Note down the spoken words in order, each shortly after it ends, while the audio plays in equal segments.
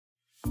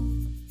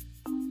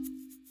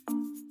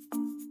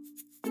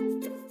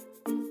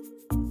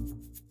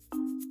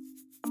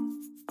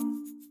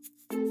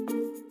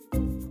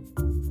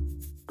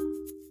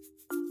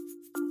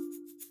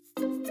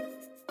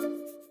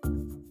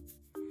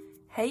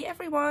Hey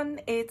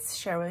everyone,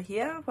 it's Cheryl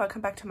here.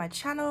 Welcome back to my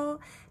channel.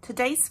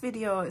 Today's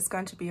video is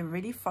going to be a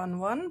really fun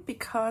one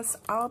because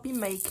I'll be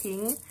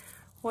making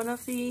one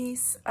of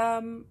these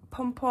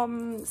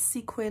pom-pom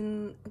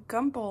sequin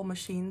gumball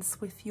machines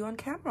with you on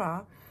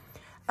camera.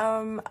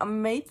 I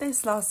made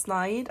this last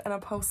night and I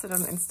posted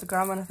on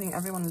Instagram and I think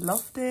everyone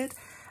loved it.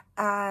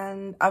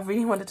 And I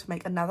really wanted to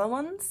make another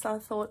one, so I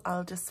thought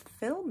I'll just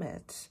film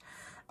it.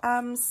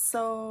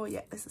 So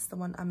yeah, this is the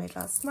one I made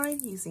last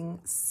night using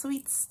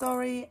Sweet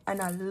Story,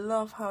 and I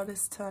love how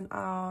this turned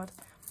out.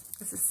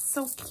 This is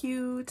so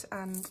cute,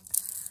 and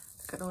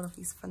look at all of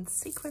these fun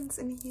sequins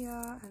in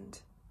here, and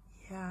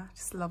yeah,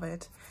 just love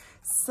it.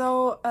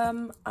 So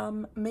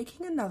I'm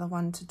making another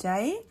one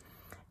today,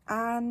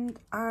 and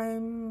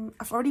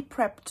I've already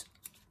prepped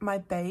my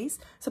base.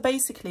 So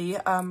basically,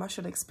 I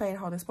should explain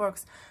how this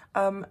works.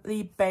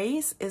 The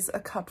base is a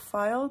cut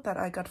file that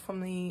I got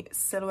from the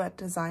Silhouette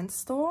Design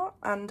Store,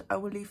 and I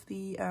will leave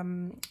the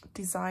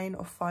design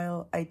or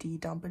file ID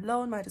down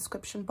below in my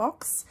description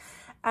box.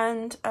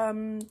 And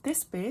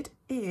this bit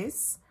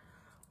is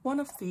one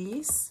of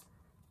these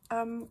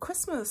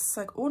Christmas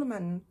like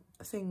ornament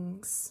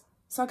things.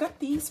 So I got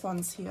these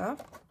ones here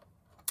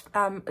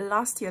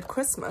last year at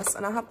Christmas,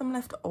 and I had them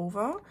left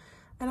over,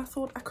 and I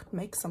thought I could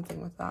make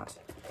something with that.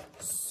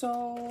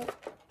 So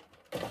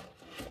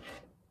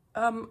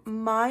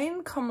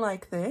mine come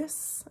like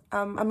this.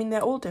 I mean,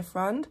 they're all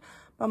different,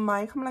 but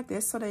mine come like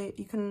this, so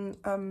you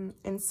can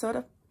insert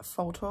a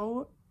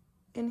photo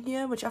in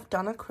here, which I've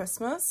done at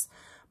Christmas,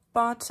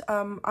 but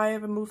I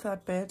removed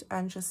that bit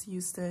and just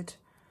used it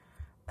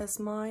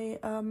as my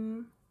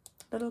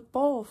little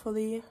ball for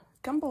the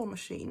gumball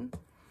machine.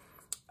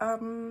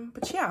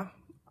 But yeah,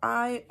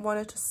 I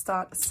wanted to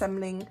start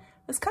assembling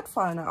this cut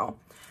file now.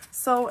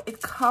 So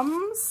it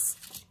comes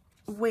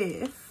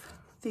with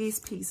these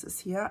pieces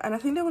here, and I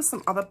think there were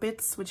some other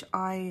bits which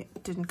I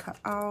didn't cut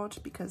out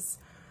because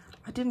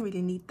I didn't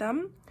really need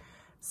them.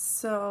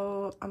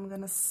 So I'm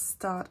gonna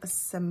start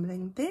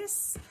assembling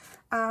this,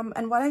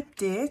 and what I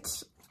did,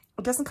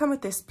 it doesn't come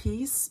with this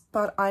piece,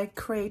 but I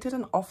created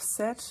an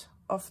offset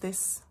of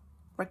this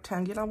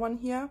rectangular one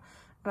here,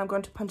 and I'm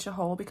going to punch a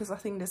hole because I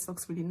think this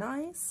looks really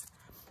nice.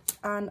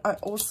 And I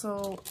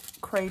also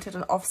created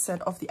an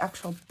offset of the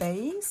actual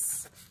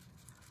base,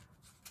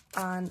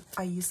 and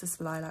I use this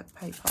lilac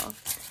paper.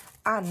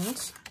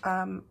 And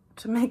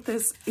to make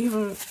this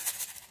even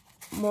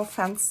more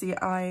fancy,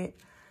 I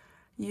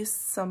used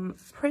some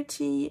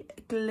pretty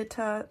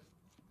glitter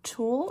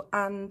tulle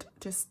and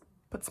just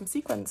put some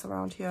sequins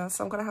around here.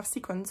 So I'm gonna have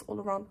sequins all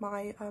around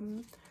my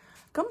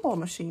gumball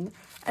machine.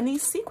 And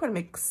these sequin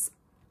mix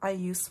I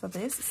use for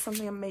this is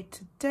something I made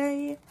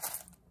today.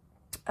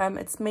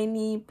 It's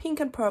mainly pink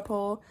and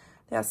purple.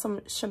 There are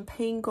some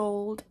champagne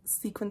gold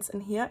sequins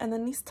in here, and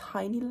then these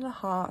tiny little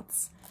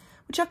hearts,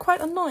 which are quite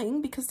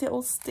annoying because they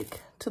all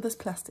stick to this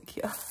plastic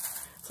here.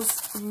 So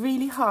it's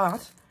really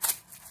hard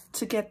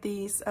to get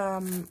these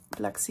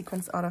black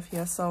sequins out of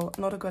here, so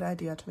not a good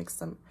idea to mix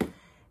them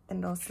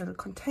in those little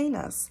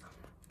containers.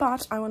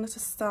 But I wanted to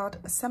start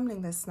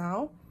assembling this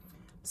now.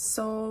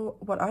 So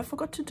what I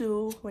forgot to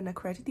do when I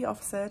created the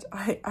offset,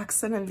 I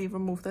accidentally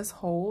removed this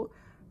hole.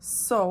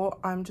 So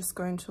I'm just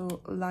going to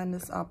line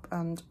this up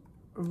and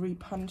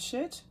repunch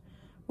it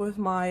with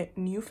my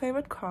new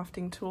favorite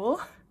crafting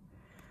tool.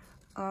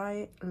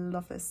 I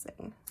love this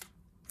thing.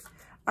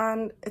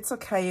 And it's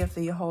okay if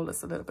the hole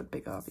is a little bit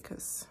bigger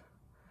because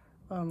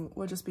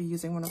we'll just be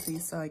using one of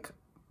these like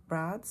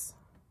brads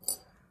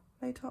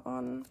later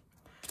on.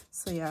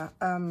 So yeah,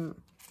 now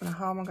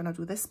how am I gonna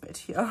do this bit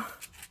here?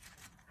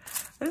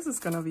 This is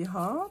gonna be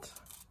hard.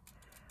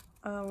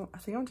 I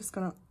think I'm just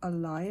gonna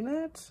align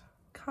it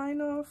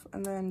kind of,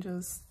 and then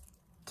just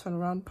turn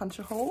around, punch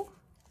a hole.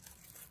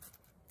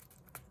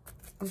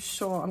 I'm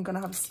sure I'm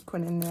gonna have a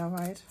sequin in there,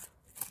 right?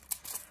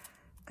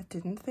 I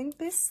didn't think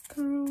this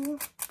through,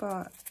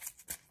 but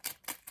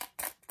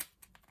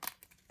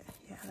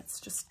yeah, let's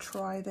just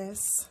try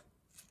this.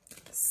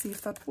 See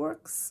if that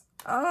works.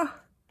 Ah,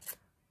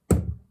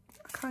 I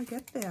can't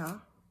get there.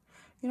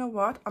 You know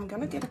what? I'm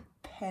gonna get a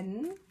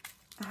pen.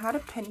 I had a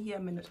pen here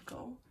a minute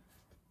ago.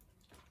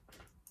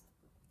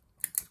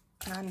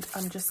 And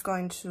I'm just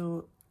going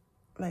to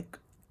like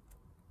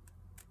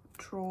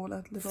draw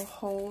that little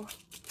hole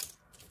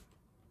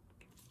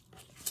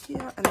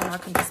here, and then I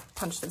can just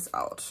punch this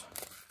out,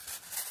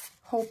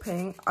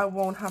 hoping I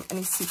won't have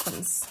any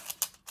sequins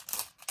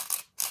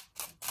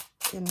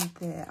in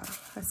there.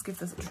 Let's give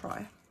this a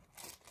try.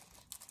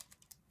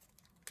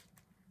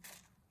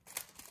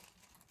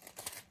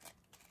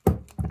 There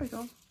we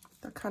go.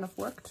 That kind of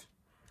worked.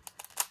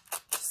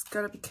 Just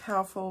gotta be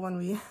careful when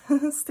we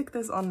stick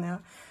this on there.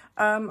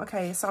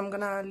 Okay, so I'm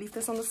gonna leave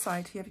this on the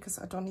side here because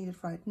I don't need it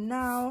right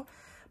now,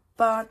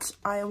 but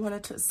I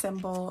wanted to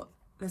assemble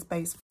this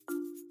base.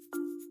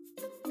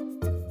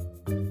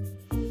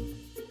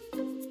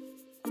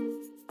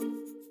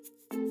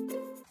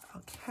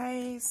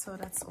 Okay, so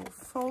that's all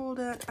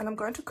folded, and I'm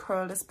going to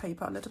curl this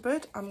paper a little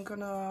bit. I'm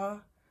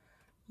gonna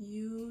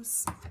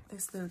use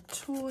this little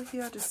tool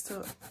here just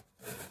to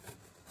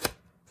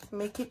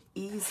make it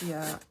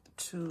easier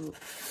to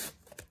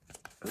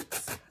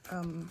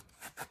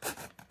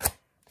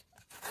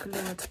glue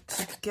it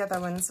together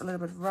when it's a little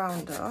bit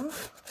rounder.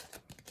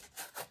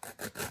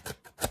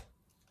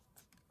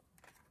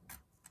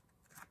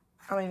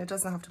 I mean, it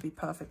doesn't have to be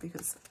perfect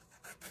because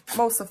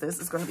most of this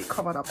is going to be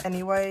covered up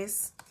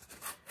anyways.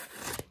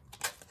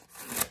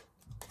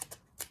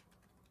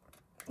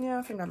 Yeah,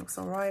 I think that looks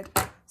all right.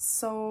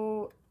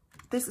 So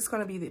this is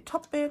going to be the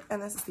top bit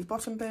and this is the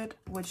bottom bit,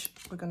 which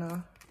we're going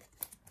to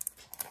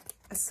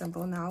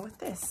assemble now with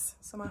this.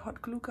 So my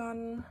hot glue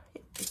gun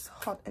is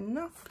hot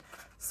enough.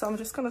 So I'm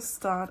just going to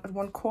start at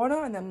one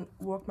corner and then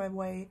work my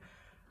way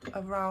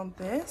around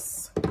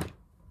this.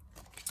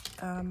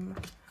 I'm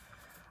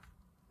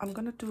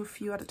going to do a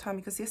few at a time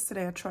because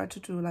yesterday I tried to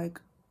do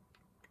like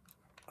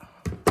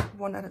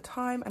one at a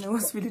time and it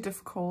was really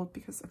difficult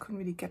because I couldn't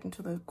really get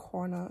into the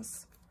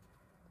corners.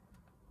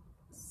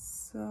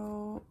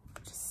 So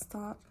just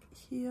start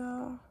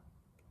here,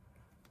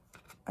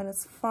 and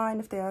it's fine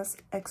if there's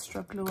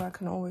extra glue, I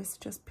can always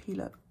just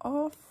peel it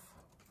off.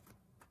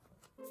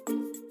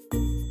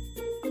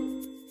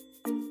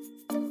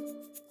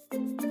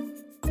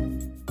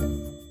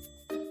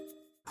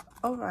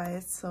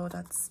 Alright, so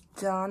that's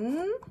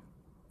done.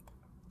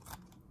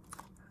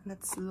 And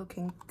it's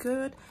looking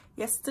good.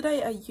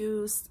 Yesterday I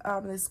used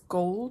this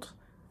gold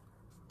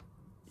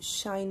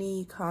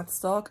shiny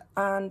cardstock,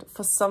 and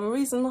for some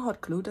reason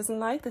hot glue doesn't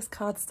like this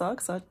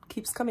cardstock, so it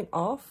keeps coming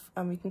off,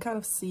 and we can kind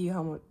of see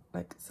how much,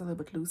 like, it's a little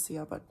bit loose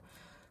here, but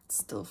it's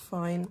still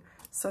fine.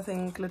 So I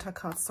think glitter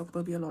cardstock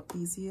will be a lot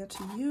easier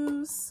to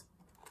use.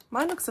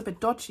 Mine looks a bit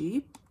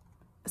dodgy,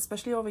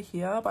 especially over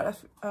here, but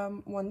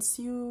once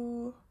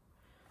you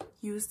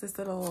use this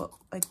little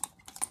like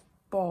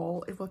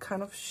ball, it will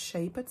kind of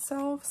shape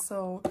itself.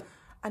 So,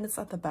 and it's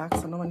at the back,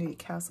 so no one really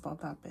cares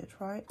about that bit,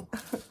 right?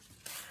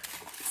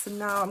 So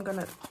now I'm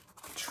gonna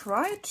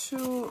try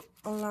to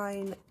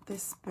align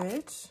this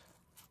bit.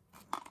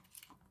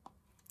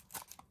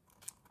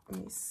 Let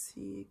me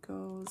see, it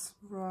goes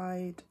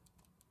right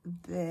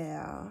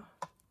there.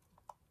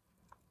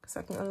 Because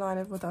I can align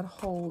it with that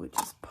hole which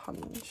is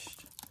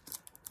punched.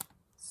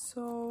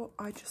 So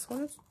I just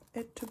wanted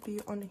it to be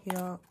on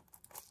here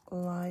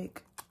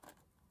like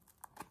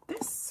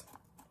this.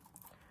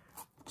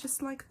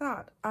 Just like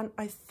that. And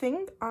I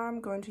think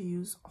I'm going to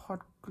use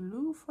hot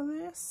glue for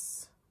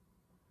this,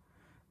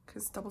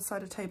 because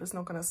double-sided tape is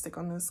not going to stick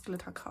on this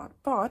glitter card.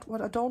 But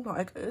what I don't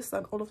like is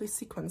that all of these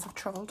sequins have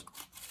traveled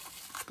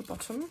to the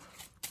bottom.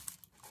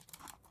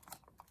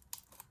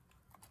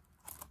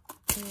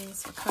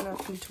 So I kind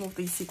of need to move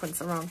these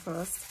sequins around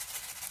first.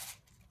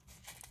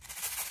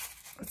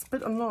 It's a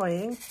bit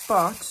annoying,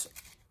 but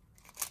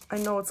I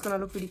know it's going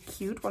to look really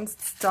cute once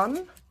it's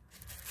done.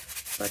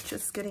 But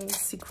just getting these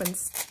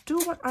sequins to do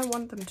what I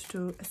want them to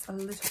do is a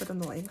little bit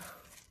annoying.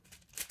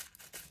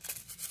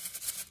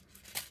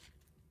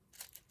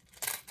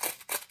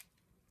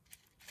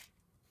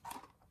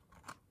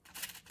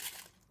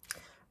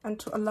 And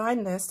to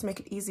align this, to make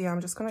it easier, I'm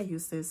just going to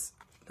use this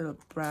little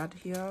brad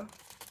here.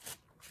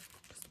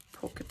 Just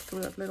poke it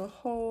through that little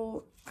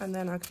hole, and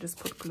then I can just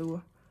put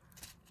glue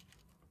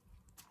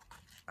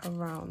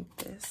around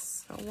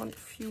this. I want a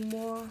few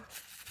more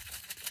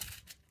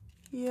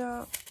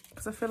here,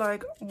 because I feel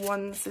like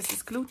once this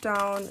is glued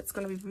down, it's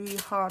going to be really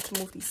hard to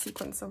move these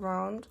sequins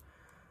around.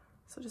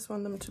 So I just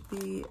want them to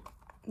be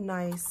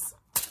nice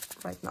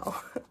right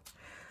now.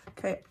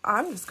 Okay,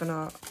 I'm just going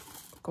to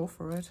go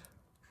for it.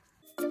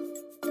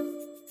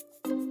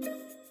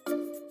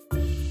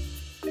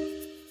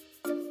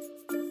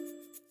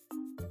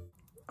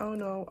 Oh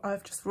no,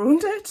 I've just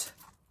ruined it.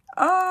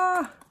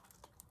 Ah!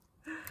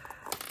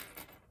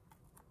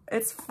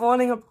 It's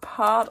falling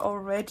apart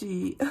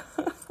already.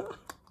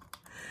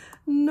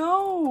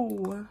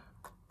 No!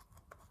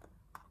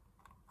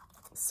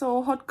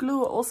 So hot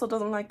glue also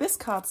doesn't like this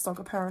cardstock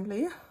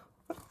apparently.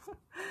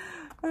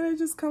 And it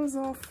just comes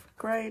off.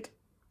 Great.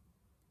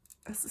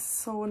 This is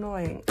so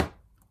annoying.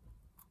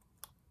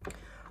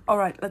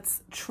 Alright,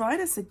 let's try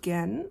this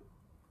again.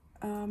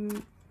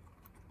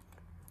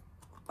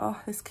 Oh,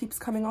 this keeps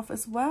coming off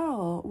as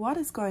well. What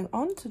is going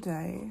on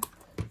today?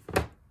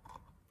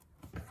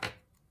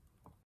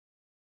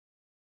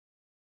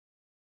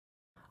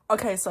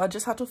 Okay, so I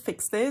just had to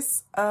fix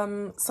this.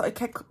 So it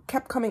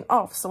kept coming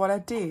off. So what I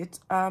did,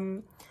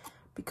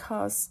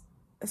 because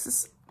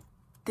this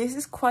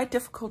is quite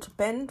difficult to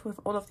bend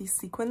with all of these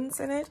sequins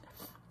in it.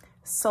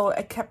 So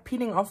it kept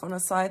peeling off on the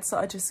side, so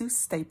I just used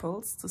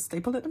staples to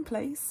staple it in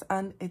place,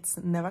 and it's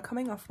never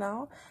coming off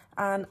now.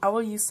 And I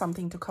will use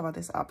something to cover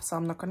this up, so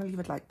I'm not going to leave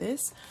it like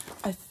this.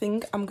 I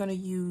think I'm going to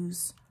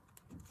use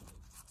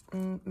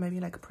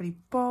maybe like a pretty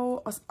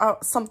bow or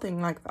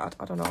something like that.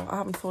 I don't know. I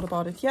haven't thought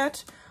about it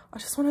yet. I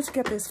just wanted to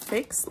get this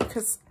fixed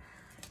because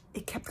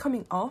it kept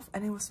coming off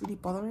and it was really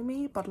bothering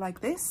me. But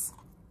like this,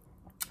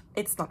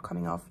 it's not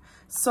coming off.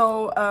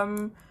 So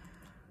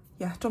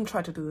yeah, don't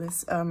try to do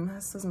this.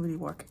 This doesn't really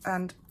work.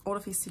 And all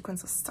of these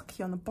sequins are stuck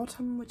here on the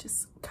bottom, which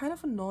is kind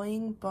of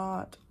annoying,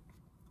 but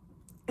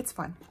it's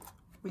fine.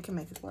 We can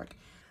make it work.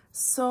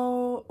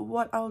 So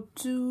what I'll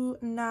do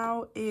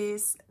now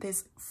is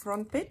this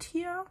front bit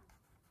here.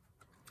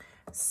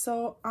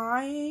 So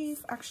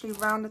I've actually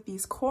rounded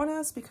these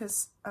corners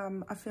because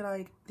I feel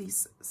like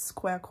these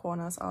square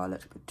corners are a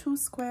little bit too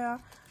square.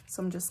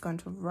 So I'm just going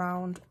to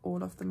round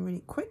all of them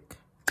really quick.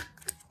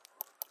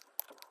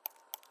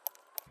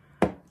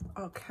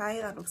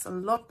 Okay, that looks a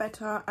lot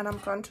better. And I'm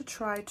going to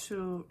try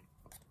to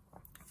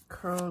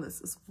curl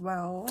this as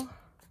well,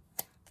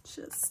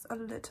 just a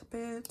little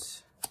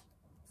bit.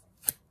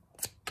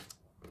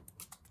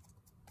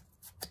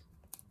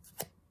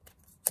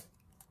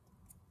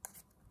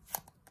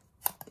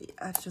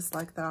 Yeah, just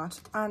like that.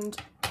 And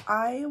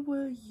I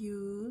will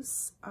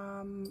use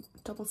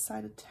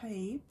double-sided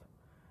tape,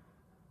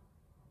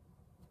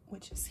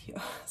 which is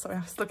here. Sorry,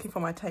 I was looking for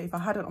my tape. I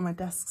had it on my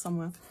desk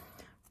somewhere,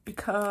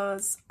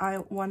 because I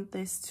want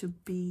this to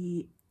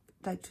be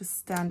like to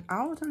stand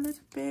out a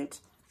little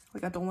bit.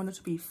 Like I don't want it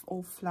to be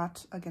all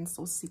flat against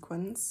those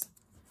sequins.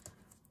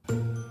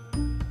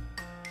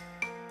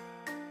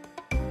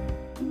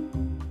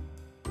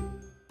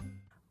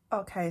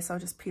 Okay, so I'll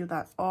just peel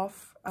that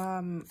off.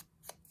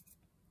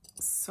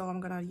 So I'm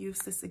gonna use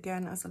this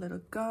again as a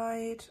little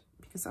guide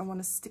because I want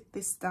to stick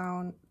this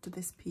down to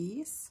this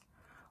piece,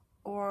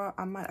 or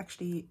I might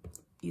actually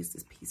use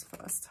this piece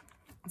first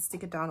and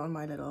stick it down on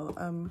my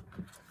little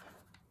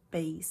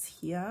base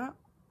here.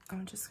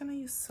 I'm just gonna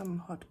use some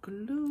hot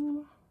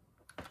glue.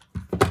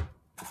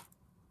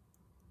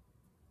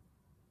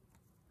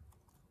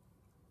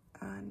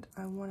 And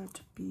I want it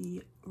to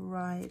be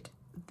right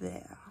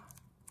there.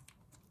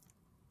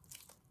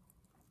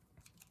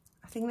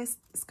 I think this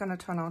is gonna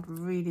turn out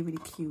really, really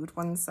cute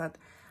once that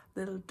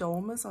little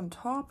dome is on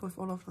top with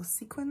all of those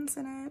sequins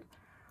in it.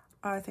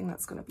 I think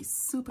that's gonna be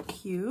super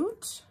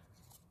cute.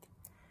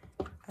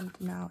 And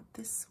now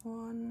this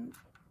one.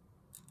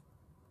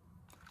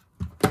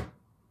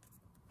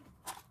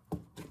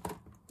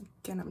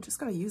 Again, I'm just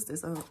gonna use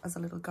this as a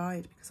little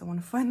guide because I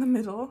want to find the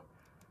middle.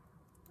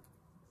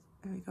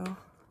 There we go.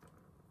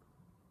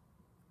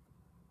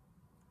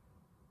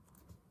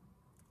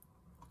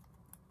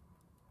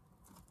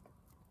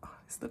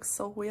 This looks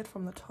so weird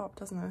from the top,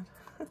 doesn't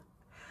it?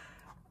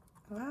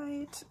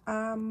 Right,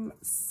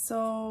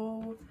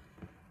 so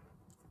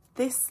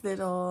this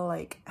little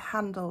like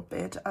handle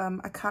bit,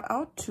 I cut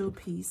out 2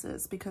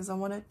 pieces because I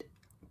wanted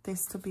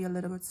this to be a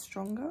little bit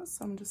stronger.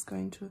 So I'm just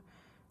going to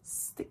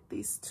stick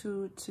these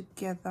 2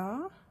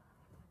 together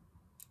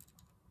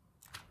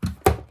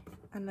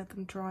and let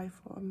them dry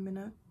for a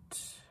minute.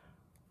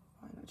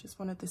 I just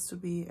wanted this to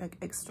be like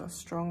extra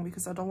strong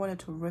because I don't want it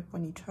to rip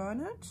when you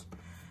turn it.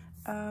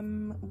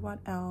 What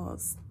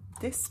else?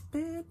 This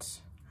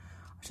bit,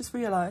 I just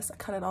realized I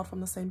cut it out from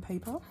the same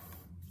paper.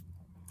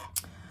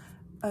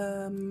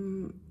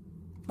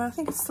 But I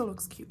think it still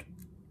looks cute.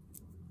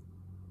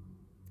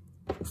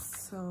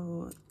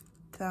 So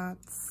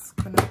that's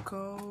gonna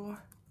go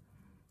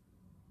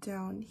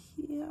down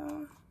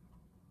here.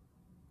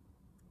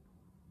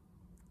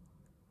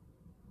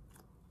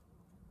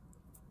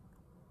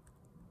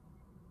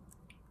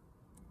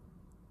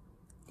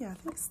 Yeah, I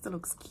think it still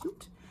looks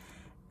cute.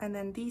 And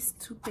then these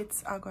 2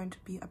 bits are going to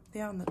be up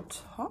there on the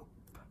top.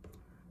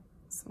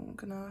 So I'm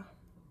gonna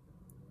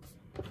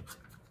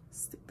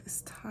stick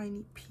this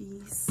tiny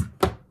piece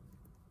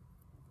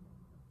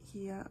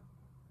here.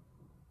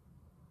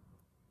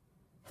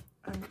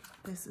 And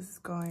this is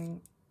going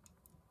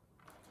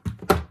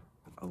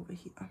over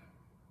here.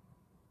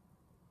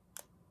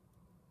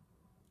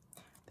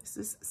 This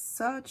is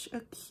such a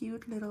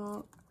cute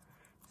little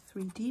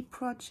 3D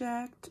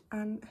project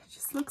and it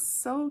just looks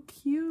so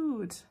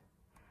cute.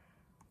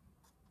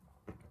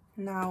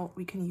 Now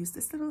we can use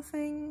this little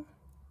thing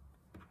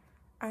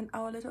and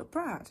our little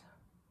brad.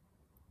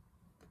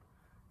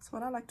 So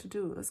what I like to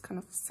do is kind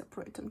of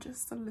separate them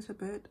just a little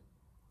bit.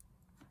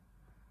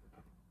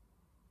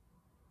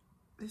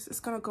 This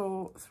is gonna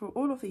go through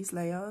all of these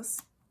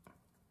layers.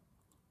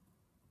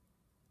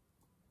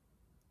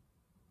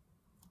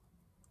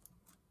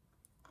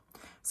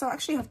 So I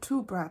actually have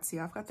 2 brads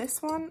here. I've got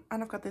this one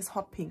and I've got this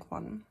hot pink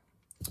one.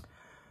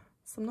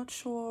 So I'm not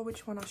sure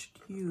which one I should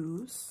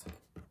use.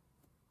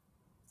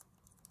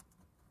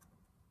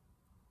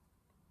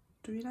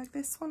 Do we like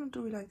this one or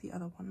do we like the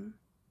other one?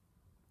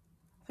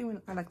 I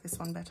think I like this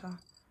one better.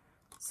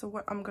 So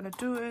what I'm gonna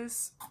do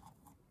is,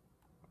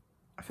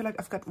 I feel like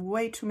I've got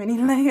way too many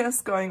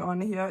layers going on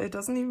here. It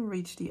doesn't even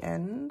reach the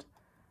end.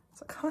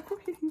 So I can't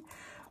really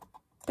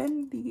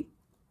bend the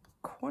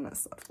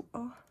corners that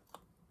well.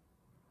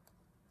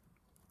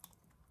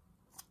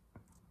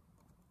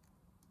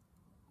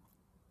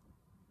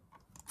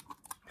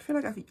 I feel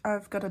like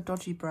I've got a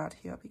dodgy brad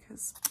here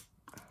because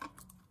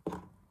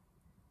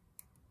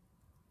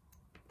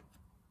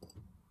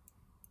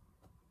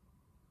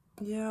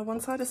yeah, one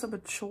side is a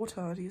bit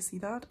shorter. Do you see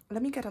that?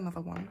 Let me get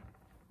another one.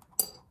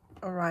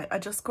 All right, I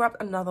just grabbed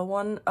another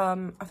one.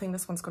 I think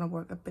this one's gonna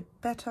work a bit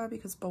better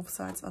because both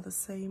sides are the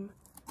same.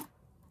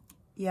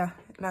 Yeah,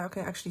 now I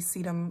can actually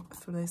see them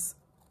through this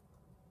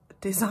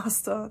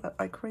disaster that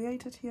I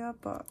created here,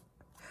 but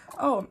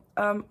Oh,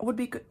 would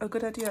be a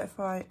good idea if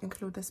I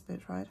include this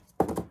bit, right?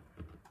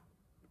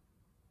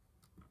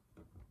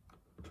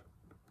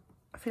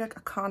 I feel like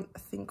I can't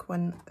think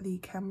when the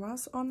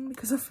camera's on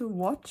because I feel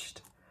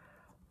watched,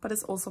 but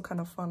it's also kind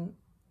of fun.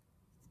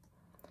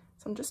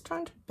 So I'm just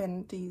trying to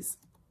bend these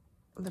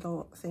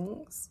little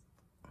things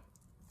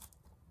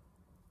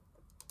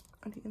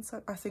on the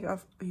inside. I think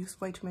I've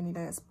used way too many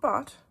layers,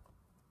 but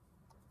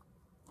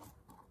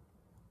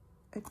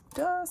it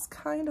does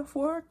kind of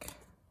work.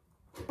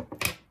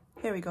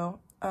 Here we go.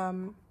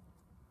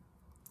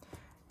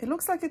 It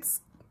looks like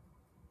it's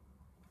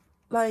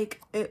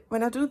like it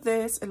when I do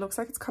this, it looks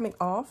like it's coming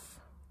off,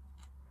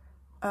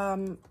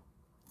 but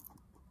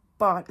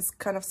it's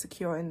kind of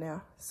secure in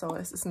there, so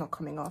it's not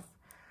coming off.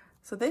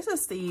 So this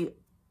is the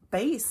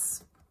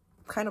base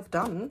kind of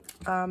done.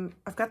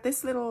 I've got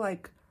this little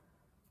like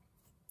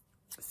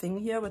thing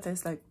here with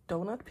this like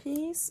donut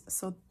piece,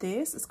 so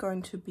this is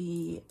going to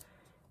be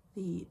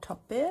the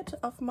top bit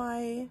of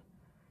my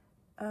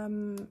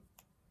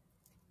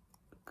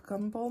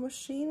gumball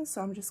machine.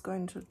 So I'm just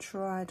going to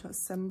try to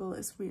assemble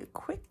this real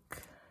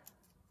quick,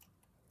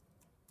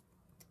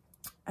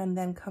 and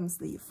then comes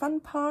the fun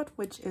part,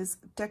 which is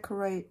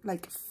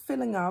like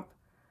filling up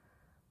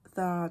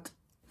that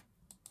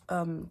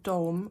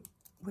dome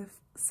with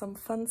some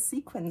fun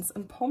sequins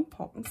and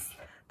pom-poms.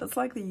 That's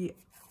like the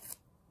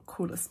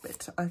coolest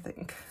bit, I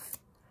think.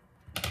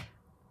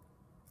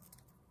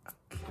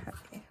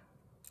 Okay.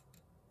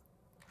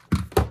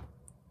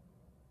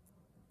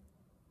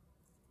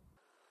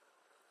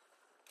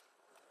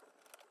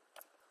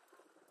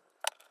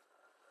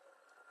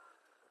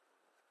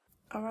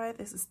 All right,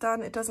 this is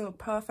done. It doesn't look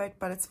perfect,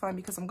 but it's fine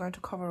because I'm going to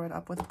cover it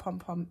up with a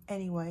pom-pom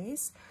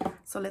anyways.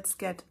 So let's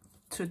get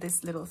to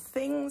this little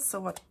thing. So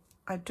what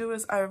I do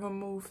is I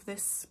remove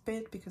this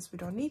bit because we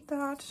don't need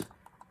that.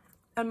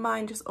 And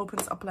mine just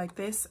opens up like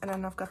this, and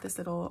then I've got this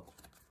little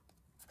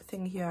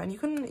thing here. And you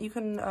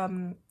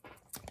can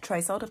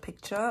trace out a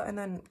picture and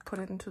then put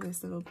it into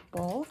this little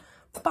ball.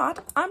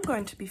 But I'm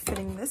going to be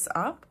filling this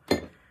up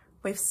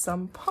with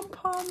some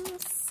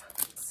pom-poms.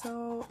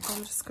 So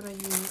I'm just gonna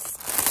use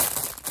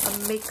a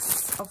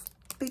mix of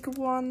big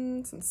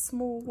ones and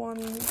small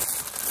ones.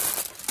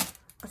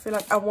 I feel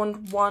like I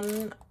want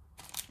one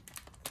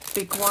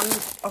big one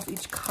of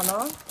each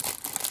color.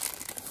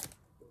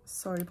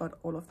 Sorry about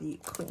all of the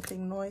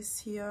crinkling noise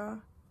here. I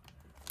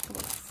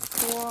want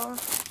 4.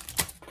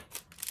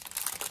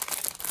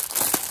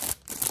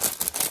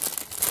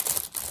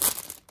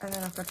 And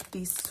then I've got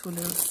these 2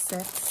 little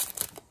sets.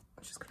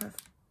 I'm just gonna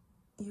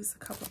use a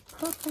couple of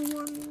purple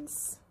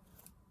ones.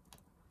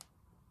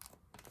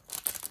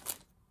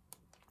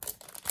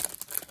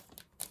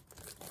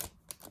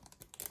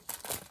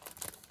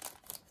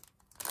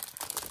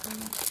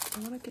 I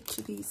want to get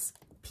to these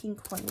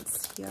pink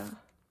ones here,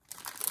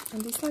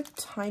 and these like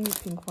tiny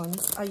pink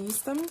ones. I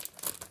use them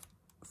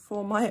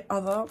for my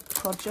other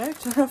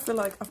project. I feel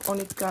like I've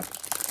only got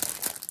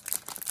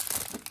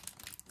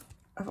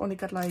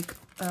like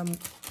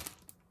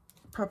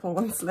purple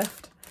ones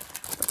left.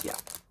 But yeah,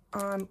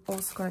 I'm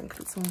also going to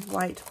include some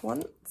white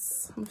ones,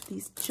 some of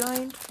these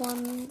giant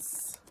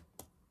ones,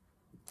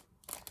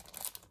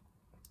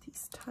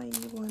 these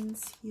tiny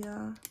ones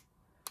here.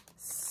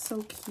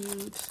 So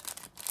cute.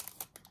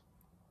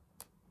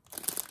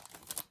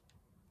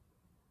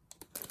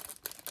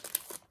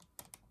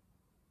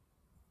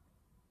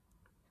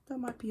 That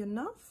might be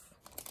enough.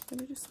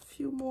 Maybe just a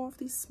few more of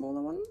these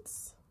smaller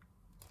ones.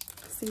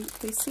 See,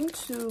 they seem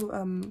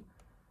to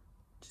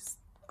just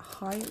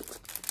hide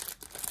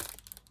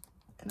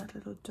in that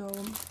little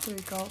dome. Here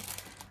we go.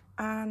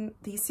 And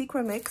the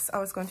sequin mix I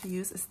was going to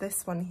use is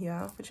this one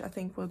here, which I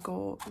think will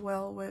go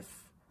well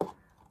with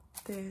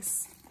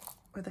this,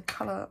 with the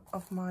color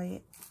of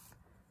my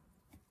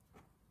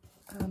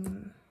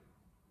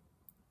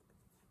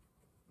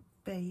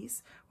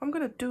base. What I'm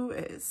gonna do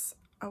is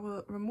I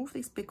will remove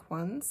these big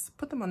ones,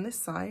 put them on this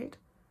side,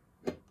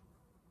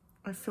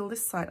 and fill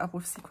this side up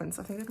with sequins.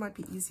 I think it might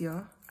be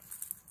easier.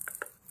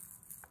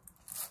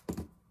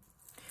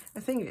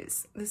 The thing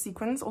is, the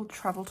sequins all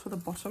travel to the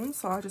bottom,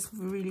 so I just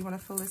really want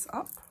to fill this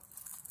up.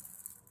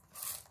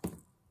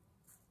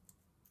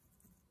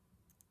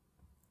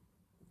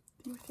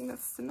 Do you think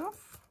that's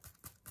enough?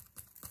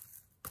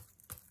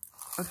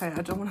 Okay,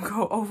 I don't want to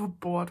go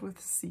overboard with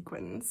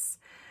sequins.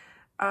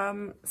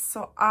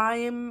 So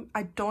I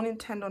don't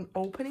intend on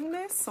opening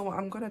this, so what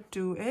I'm gonna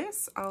do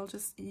is I'll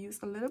just use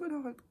a little bit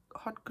of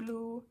hot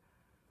glue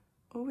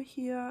over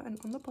here and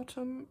on the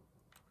bottom,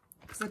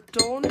 because I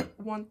don't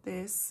want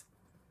this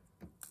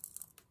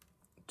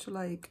to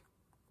like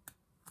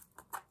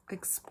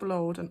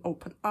explode and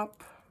open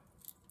up,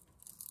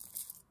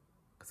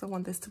 because I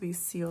want this to be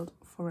sealed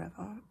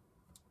forever.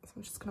 So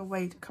I'm just gonna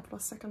wait a couple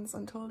of seconds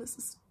until this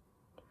is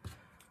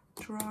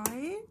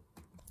dry.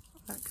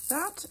 Like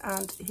that,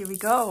 and here we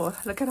go.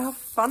 Look at how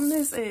fun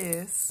this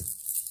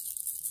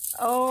is.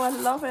 Oh, I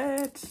love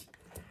it.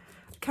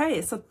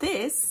 Okay, so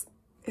this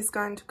is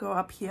going to go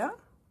up here,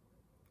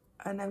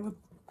 and then we're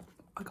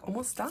like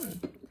almost done.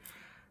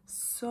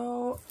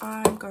 So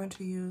I'm going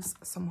to use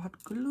some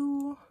hot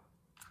glue.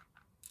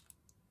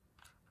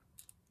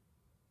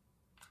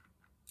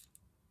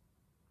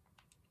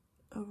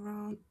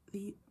 Around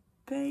the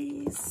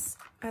base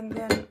and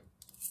then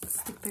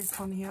stick this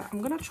on here.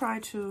 I'm gonna try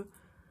to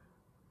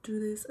do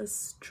this as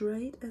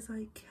straight as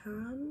I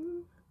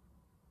can.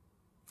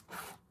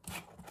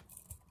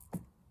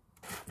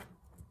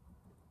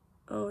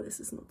 Oh, this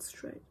is not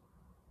straight.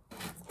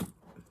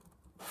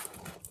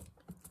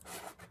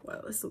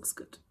 Well, this looks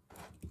good.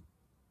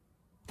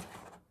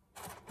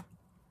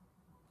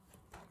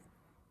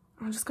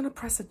 I'm just gonna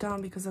press it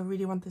down because I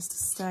really want this to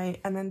stay.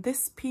 And then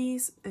this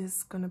piece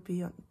is gonna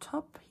be on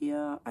top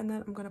here. And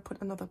then I'm gonna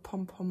put another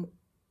pom-pom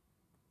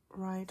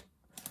right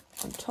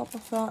on top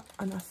of that.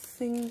 And I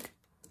think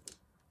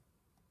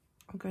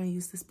I'm gonna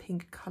use this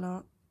pink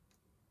color,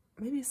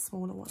 maybe a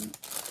smaller one.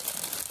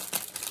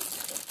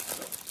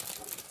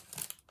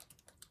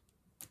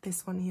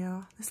 This one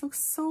here. This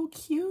looks so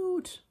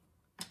cute.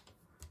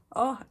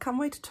 Oh, I can't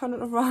wait to turn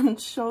it around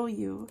and show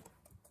you.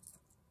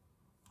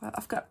 Well,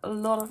 I've got a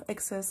lot of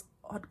excess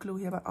hot glue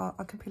here, but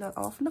I can peel it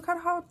off. Look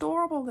at how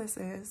adorable this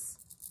is.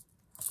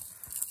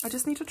 I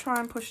just need to try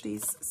and push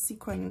these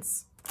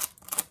sequins.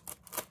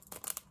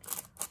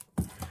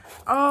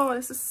 Oh,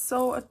 this is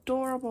so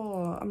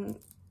adorable. I'm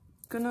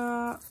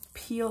gonna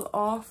peel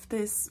off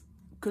this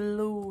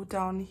glue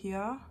down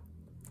here.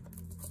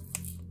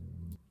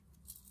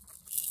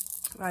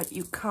 Right,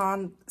 you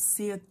can't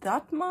see it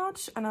that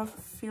much, and I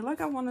feel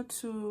like I wanted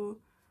to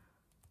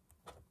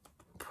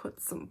put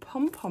some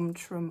pom-pom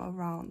trim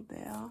around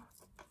there.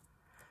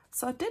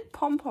 So I did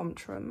pom-pom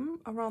trim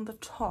around the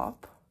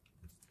top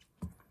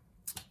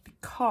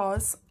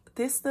because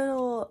this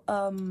little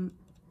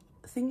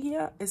thing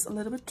here is a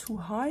little bit too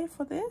high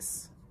for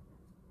this.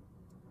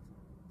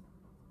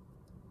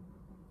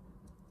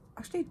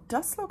 Actually, it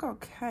does look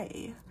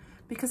okay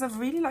because I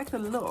really like the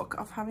look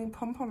of having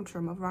pom-pom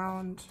trim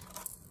around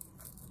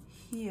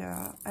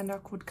here, and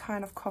that could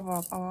kind of cover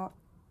up our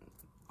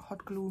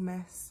hot glue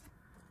mess.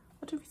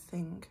 What do we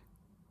think?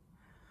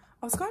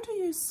 I was going to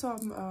use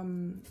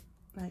some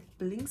like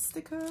blink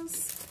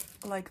stickers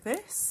like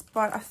this,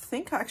 but I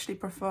think I actually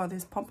prefer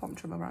this pom-pom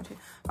trim around here.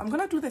 I'm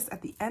gonna do this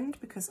at the end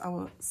because I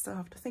will still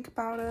have to think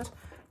about it,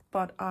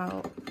 but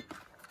I'll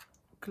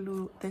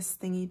glue this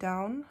thingy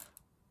down.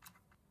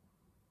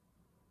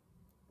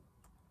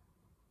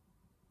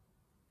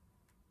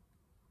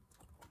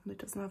 And it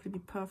doesn't have to be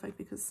perfect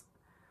because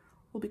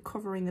we'll be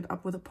covering it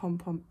up with a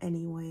pom-pom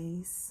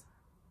anyways.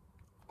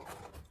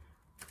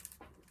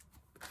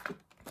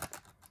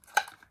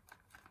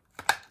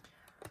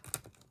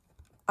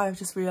 I've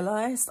just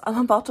realized I'm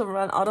about to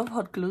run out of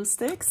hot glue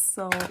sticks,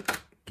 so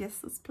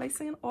guess it's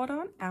placing an order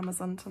on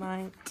Amazon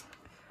tonight.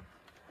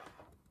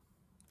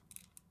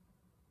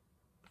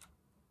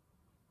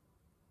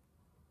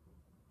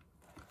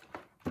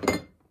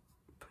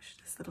 Push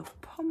this little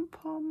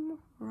pom-pom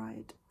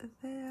right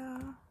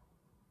there.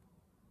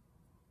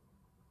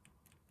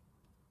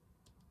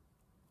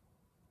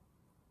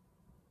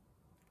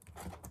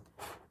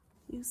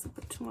 Use a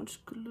bit too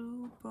much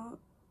glue, but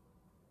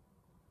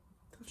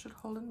that should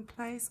hold it in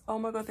place. Oh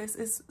my god, this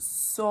is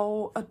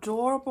so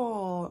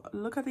adorable.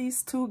 Look at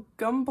these two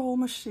Gumball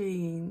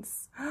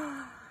machines.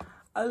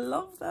 I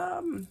love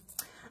them.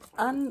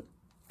 And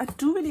I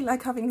do really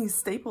like having these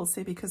staples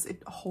here because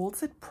it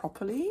holds it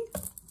properly.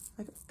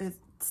 Like,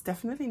 it's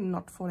definitely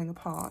not falling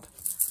apart.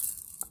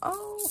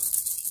 Oh,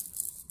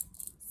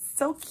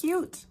 so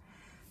cute.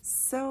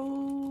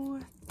 So,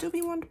 do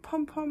we want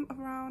pom-pom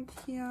around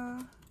here?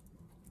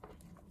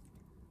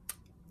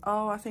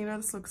 Oh, I think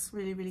this looks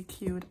really, really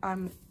cute.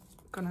 I'm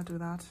gonna do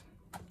that.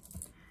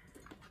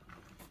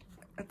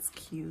 It's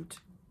cute.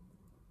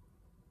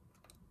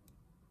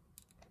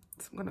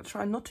 So I'm gonna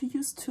try not to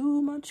use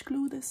too much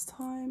glue this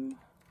time.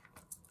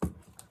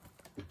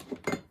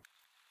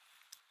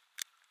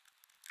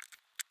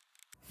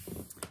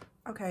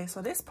 Okay,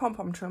 so this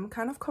pom-pom trim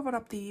kind of covered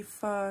up the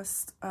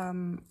first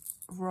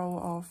row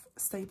of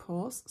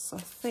staples. So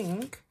I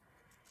think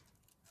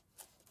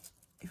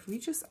if we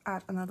just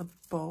add another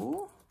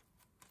bow.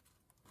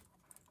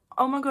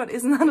 Oh my god,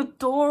 isn't that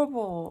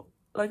adorable?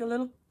 Like a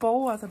little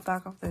bow at the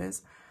back of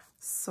this.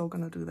 So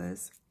gonna do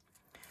this.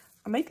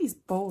 I made these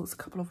bows a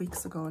couple of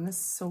weeks ago and it's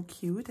so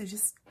cute. They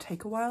just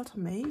take a while to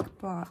make,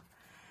 but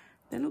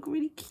they look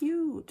really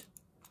cute.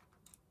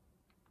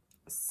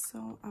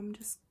 So I'm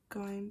just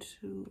going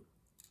to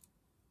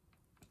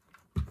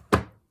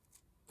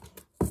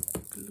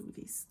glue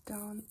these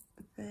down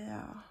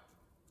there.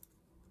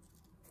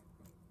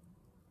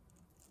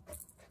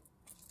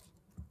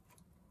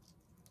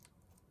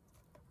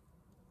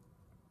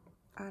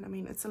 And I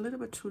mean, it's a little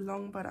bit too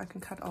long, but I can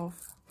cut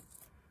off.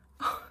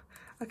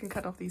 I can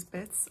cut off these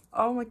bits.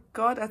 Oh my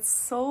god, that's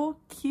so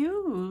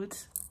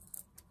cute.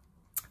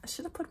 I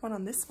should have put one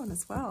on this one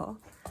as well.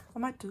 I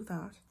might do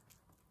that.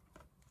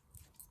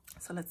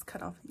 So let's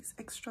cut off these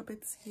extra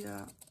bits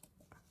here.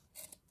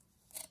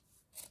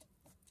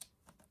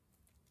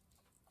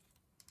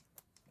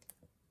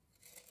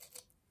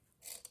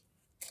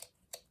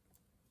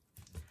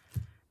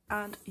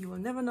 and you will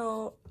never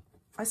know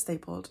I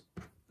stapled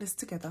this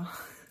together.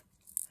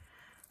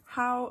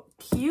 How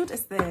cute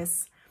is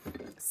this?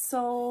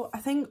 So I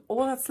think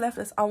all that's left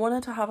is I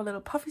wanted to have a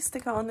little puffy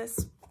sticker on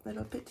this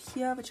little bit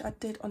here, which I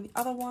did on the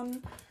other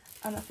one.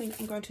 And I think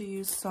I'm going to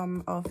use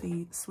some of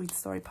the Sweet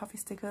Story puffy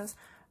stickers.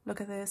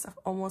 Look at this. I've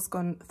almost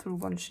gone through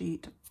one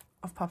sheet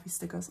of puffy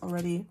stickers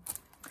already.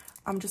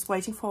 I'm just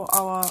waiting for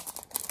our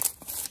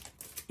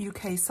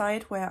UK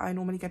site where I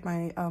normally get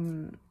my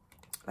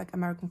like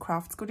American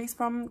Crafts goodies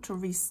from to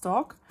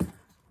restock,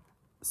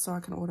 so I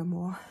can order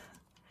more.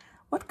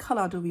 What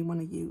color do we want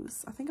to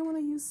use? I think I want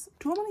to use,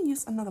 do I want to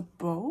use another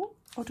bow,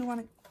 or do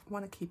I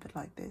want to keep it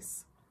like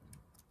this?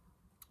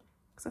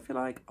 Because I feel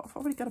like I've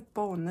already got a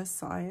bow on this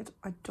side.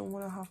 I don't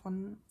want to have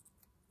one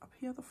up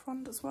here at the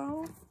front as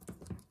well.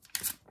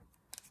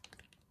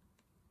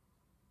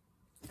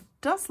 It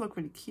does look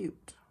really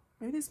cute.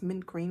 Maybe this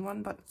mint green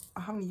one, but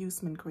I haven't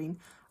used mint green.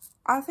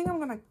 I think I'm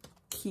gonna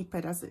keep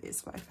it as it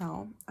is right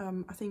now.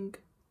 I think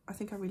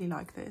I really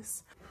like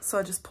this. So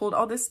I just pulled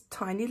out this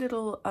tiny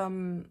little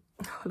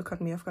look at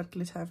me, I've got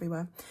glitter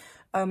everywhere.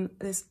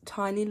 This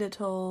tiny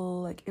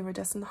little like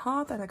iridescent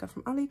heart that I got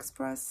from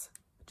AliExpress.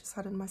 Just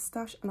had it in my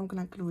stash, and I'm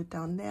gonna glue it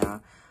down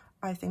there.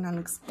 I think that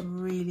looks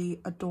really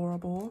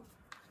adorable.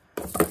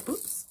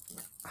 Oops,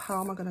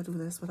 how am I gonna do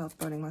this without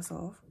burning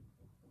myself?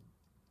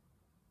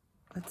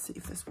 Let's see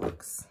if this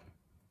works.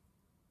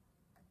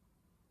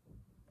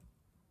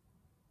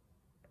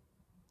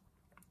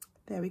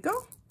 There we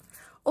go.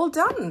 All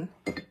done.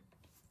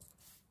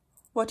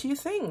 What do you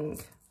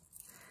think?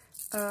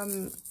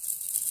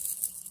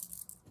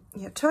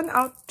 Yeah, turned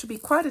out to be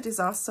quite a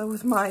disaster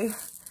with my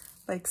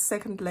like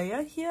second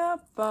layer here,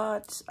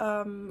 but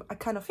I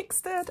kind of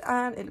fixed it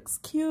and it looks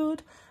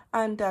cute,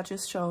 and that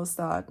just shows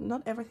that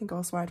not everything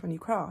goes right when you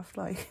craft.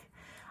 Like,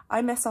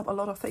 I mess up a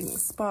lot of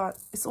things, but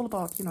it's all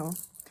about, you know,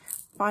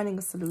 finding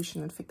a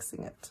solution and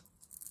fixing it.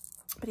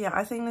 But yeah,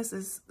 I think this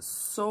is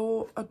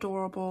so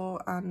adorable,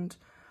 and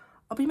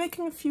I'll be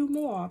making a few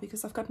more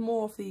because I've got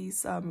more of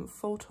these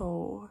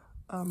photo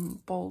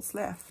balls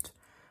left.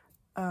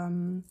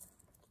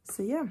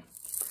 So yeah,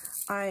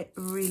 I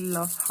really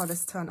love how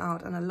this turned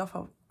out, and I love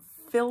how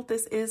filled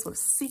this is with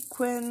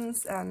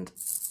sequins, and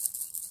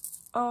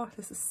oh,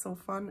 this is so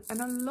fun.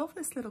 And I love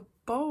this little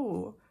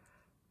bow.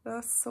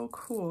 That's so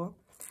cool.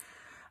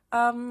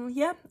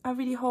 Yeah, I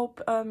really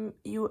hope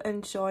you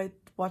enjoyed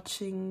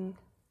watching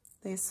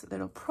this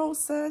little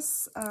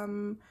process,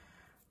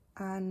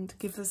 and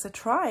give this a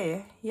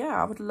try.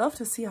 Yeah, I would love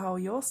to see how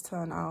yours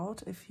turn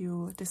out if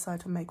you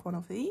decide to make one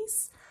of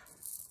these.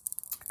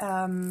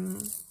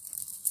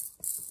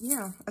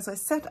 Yeah, as I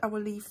said, I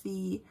will leave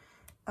the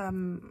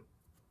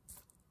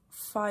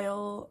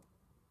file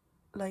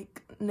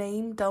like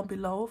name down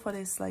below for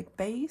this like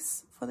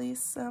base for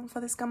this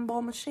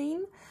Gumball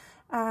machine.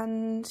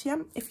 And yeah,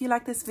 if you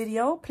like this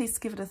video, please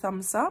give it a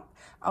thumbs up.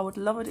 I would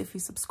love it if you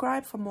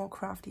subscribe for more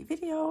crafty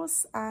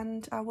videos,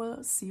 and I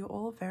will see you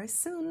all very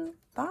soon.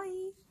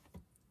 Bye!